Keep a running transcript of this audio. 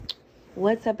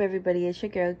What's up, everybody? It's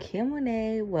your girl, Kim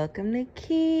Monet. Welcome to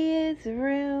Kids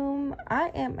Room.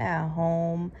 I am at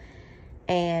home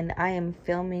and I am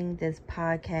filming this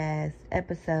podcast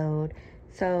episode.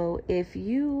 So if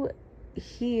you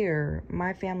hear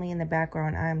my family in the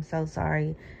background, I am so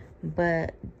sorry.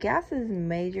 But gas is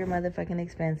major motherfucking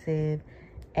expensive.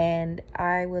 And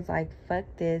I was like, fuck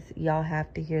this. Y'all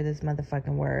have to hear this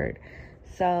motherfucking word.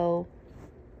 So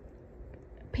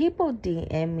people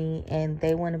DM me and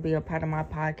they want to be a part of my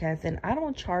podcast, and I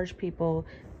don't charge people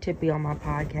to be on my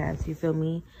podcast. You feel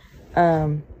me?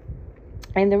 And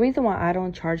the reason why I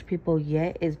don't charge people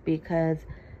yet is because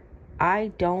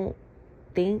I don't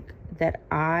think that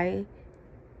I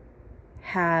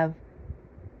have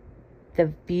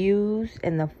the views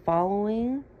and the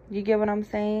following, you get what I'm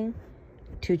saying,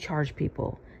 to charge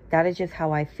people. That is just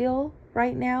how I feel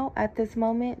right now at this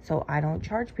moment. So I don't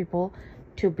charge people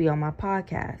to be on my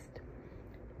podcast.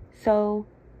 So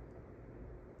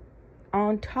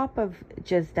on top of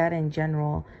just that in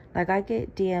general, like I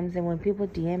get DMs, and when people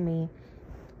DM me,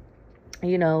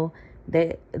 you know,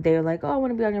 they're like, oh, I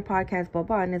want to be on your podcast, blah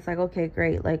blah, and it's like, okay,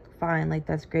 great, like fine, like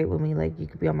that's great with me, like you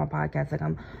could be on my podcast, like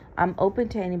I'm open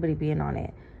to anybody being on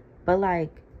it. But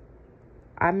like,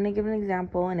 I'm gonna give an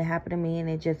example, and it happened to me, and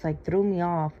it just like threw me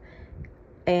off.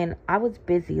 And I was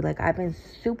busy. Like, I've been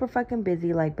super fucking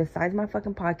busy. Like, besides my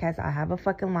fucking podcast, I have a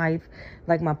fucking life.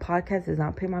 Like, my podcast does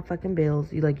not pay my fucking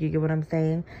bills. You get what I'm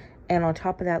saying? And on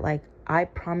top of that, like, I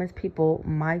promise people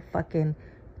my fucking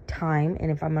time.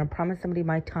 And if I'm gonna promise somebody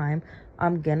my time,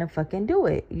 I'm gonna fucking do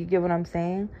it. You get what I'm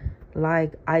saying?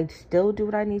 Like, I still do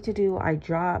what I need to do. I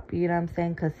drop, you know what I'm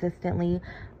saying, consistently.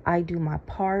 I do my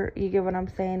part, you get what I'm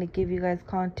saying, to give you guys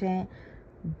content.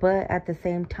 But at the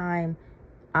same time,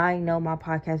 I know my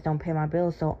podcast don't pay my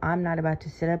bills, so I'm not about to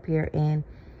sit up here and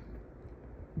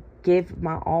give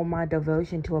all my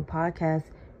devotion to a podcast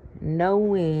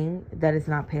knowing that it's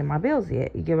not paying my bills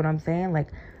yet. You get what I'm saying?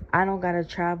 Like, I don't gotta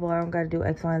travel, I don't gotta do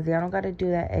X, Y, and Z, I don't gotta do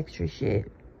that extra shit.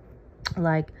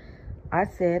 Like I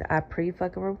said, I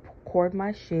pre-fucking record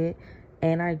my shit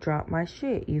and I drop my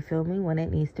shit, you feel me, when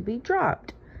it needs to be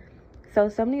dropped. So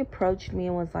somebody approached me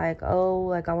and was like, oh,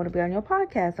 like, I want to be on your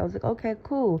podcast. I was like, okay,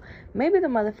 cool. Maybe the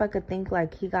motherfucker think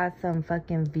like he got some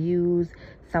fucking views,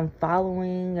 some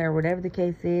following, or whatever the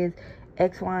case is,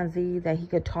 X, Y, and Z, that he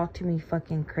could talk to me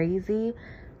fucking crazy.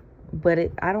 But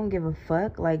I don't give a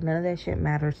fuck. Like, none of that shit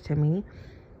matters to me.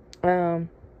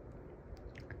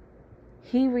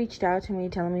 He reached out to me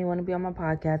telling me he wanted to be on my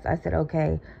podcast. I said,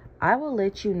 okay, I will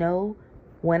let you know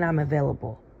when I'm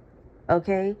available.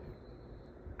 Okay?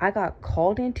 I got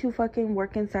called into fucking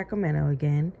work in Sacramento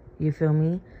again. You feel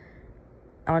me?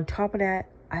 On top of that,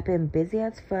 I've been busy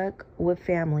as fuck with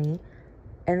family.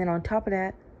 And then on top of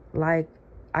that, like,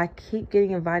 I keep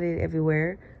getting invited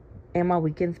everywhere. And my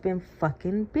weekend's been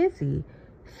fucking busy.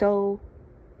 So,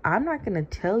 I'm not gonna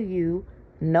tell you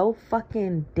no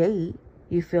fucking date,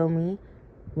 you feel me,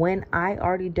 when I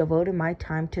already devoted my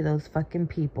time to those fucking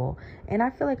people. And I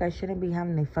feel like I shouldn't be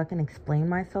having to fucking explain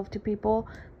myself to people.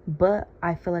 But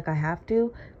I feel like I have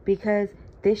to, because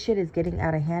this shit is getting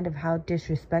out of hand of how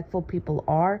disrespectful people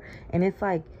are. And it's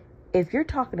like, if you're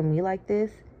talking to me like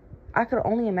this, I could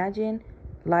only imagine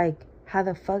like how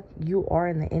the fuck you are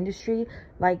in the industry.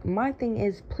 Like, my thing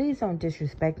is, please don't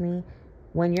disrespect me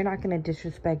when you're not gonna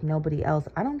disrespect nobody else.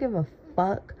 I don't give a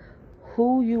fuck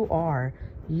who you are.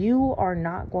 You are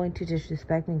not going to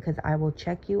disrespect me, because I will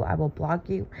check you, I will block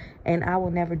you, and I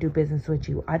will never do business with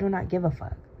you. I do not give a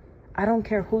fuck. I don't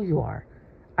care who you are.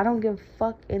 I don't give a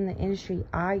fuck in the industry.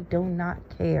 I do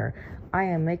not care. I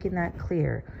am making that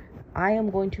clear. I am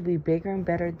going to be bigger and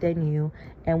better than you.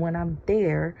 And when I'm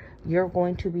there, you're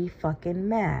going to be fucking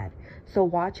mad. So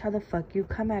watch how the fuck you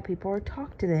come at people or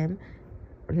talk to them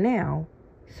now,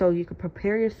 so you can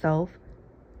prepare yourself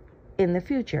in the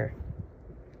future.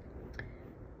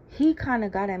 He kind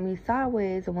of got at me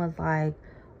sideways and was like,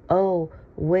 oh,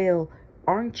 well,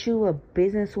 aren't you a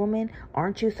businesswoman?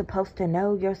 Aren't you supposed to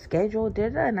know your schedule?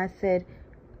 And I said,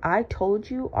 I told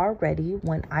you already,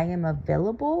 when I am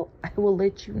available, I will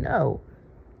let you know.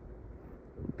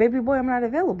 Baby boy, I'm not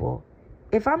available.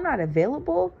 If I'm not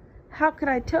available, how could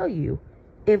I tell you?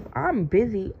 If I'm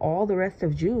busy all the rest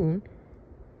of June,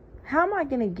 how am I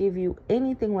going to give you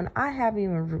anything when I haven't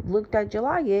even looked at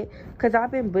July yet? Because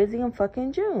I've been busy in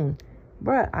fucking June.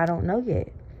 Bruh, I don't know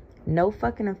yet. No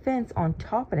fucking offense on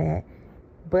top of that.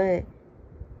 But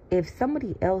if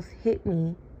somebody else hit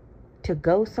me to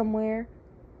go somewhere,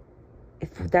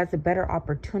 if that's a better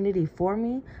opportunity for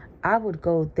me, I would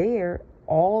go there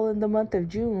all in the month of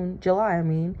July,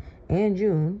 and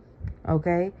June,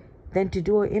 okay? than to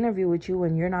do an interview with you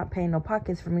when you're not paying no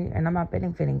pockets for me and I'm not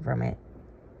benefiting from it.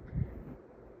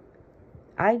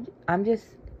 I'm just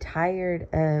tired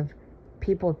of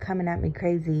people coming at me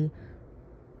crazy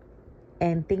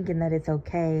and thinking that it's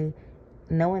okay,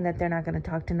 knowing that they're not going to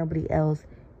talk to nobody else.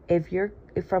 If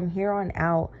from here on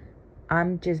out,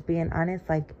 I'm just being honest,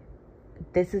 like,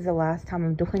 this is the last time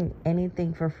I'm doing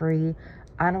anything for free.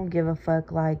 I don't give a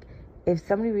fuck. Like, if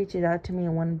somebody reaches out to me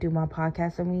and want to do my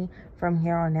podcast with me from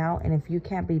here on out, and if you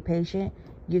can't be patient,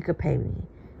 you could pay me.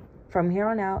 From here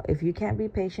on out, if you can't be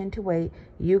patient to wait,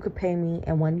 you could pay me.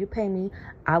 And when you pay me,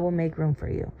 I will make room for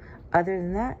you. Other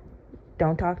than that,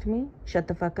 don't talk to me, shut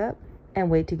the fuck up, and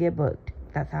wait to get booked.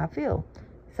 That's how I feel.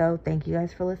 So thank you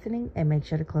guys for listening, and make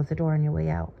sure to close the door on your way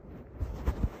out.